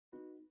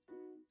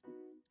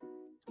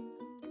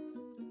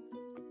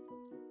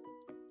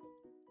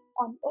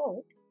On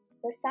Earth,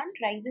 the sun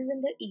rises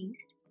in the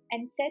east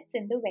and sets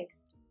in the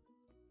west.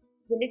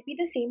 Will it be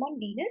the same on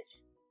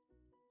Venus?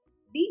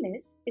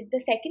 Venus is the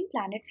second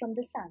planet from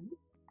the Sun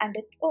and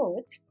it's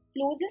Earth's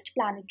closest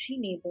planetary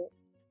neighbor.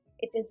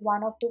 It is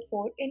one of the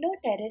four inner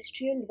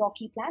terrestrial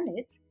rocky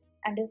planets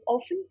and is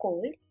often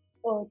called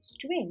Earth's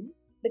twin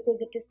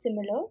because it is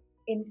similar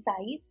in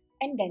size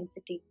and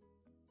density.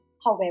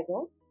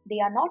 However, they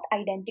are not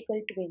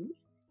identical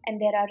twins and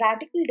there are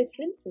radical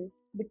differences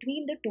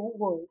between the two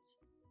worlds.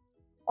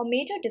 A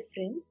major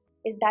difference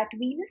is that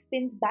Venus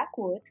spins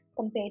backwards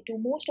compared to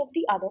most of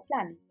the other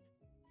planets.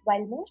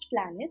 While most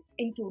planets,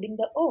 including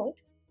the Earth,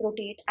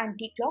 rotate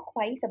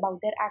anti-clockwise about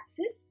their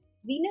axis,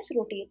 Venus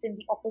rotates in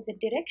the opposite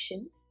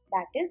direction,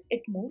 that is,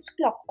 it moves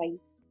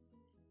clockwise.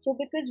 So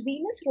because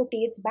Venus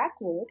rotates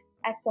backward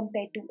as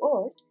compared to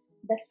Earth,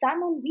 the sun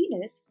on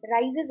Venus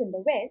rises in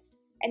the west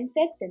and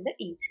sets in the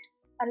east.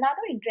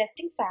 Another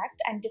interesting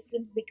fact and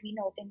difference between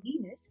Earth and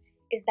Venus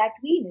is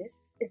that Venus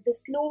is the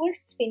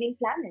slowest spinning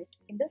planet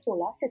in the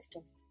solar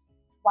system.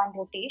 One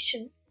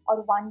rotation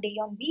or 1 day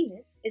on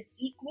Venus is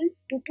equal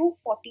to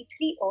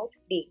 243 Earth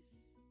days.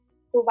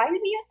 So while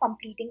we are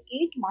completing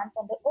 8 months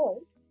on the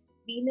Earth,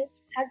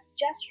 Venus has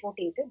just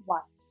rotated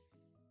once.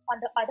 On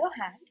the other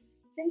hand,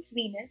 since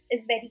Venus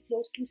is very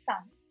close to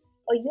Sun,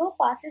 a year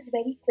passes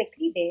very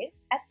quickly there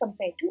as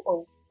compared to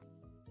Earth.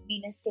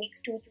 Venus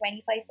takes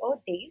 225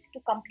 Earth days to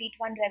complete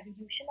one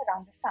revolution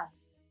around the Sun.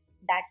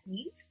 That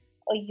means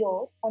a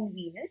year on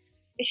Venus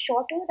is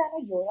shorter than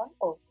a year on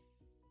Earth.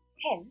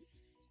 Hence,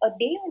 a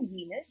day on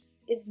Venus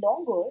is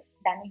longer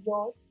than a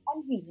year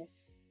on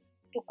Venus.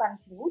 To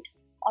conclude,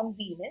 on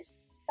Venus,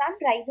 Sun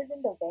rises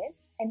in the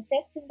west and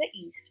sets in the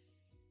east.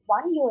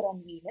 1 year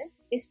on Venus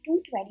is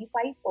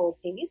 225 Earth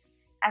days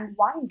and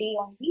 1 day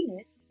on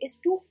Venus is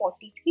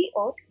 243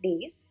 Earth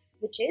days,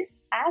 which is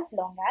as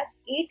long as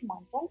 8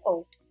 months on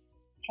Earth.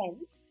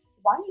 Hence,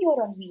 1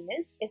 year on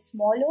Venus is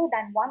smaller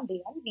than 1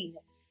 day on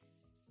Venus.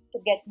 To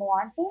get more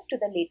answers to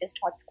the latest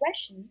hot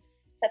questions,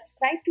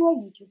 subscribe to our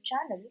YouTube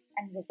channel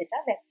and visit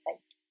our website.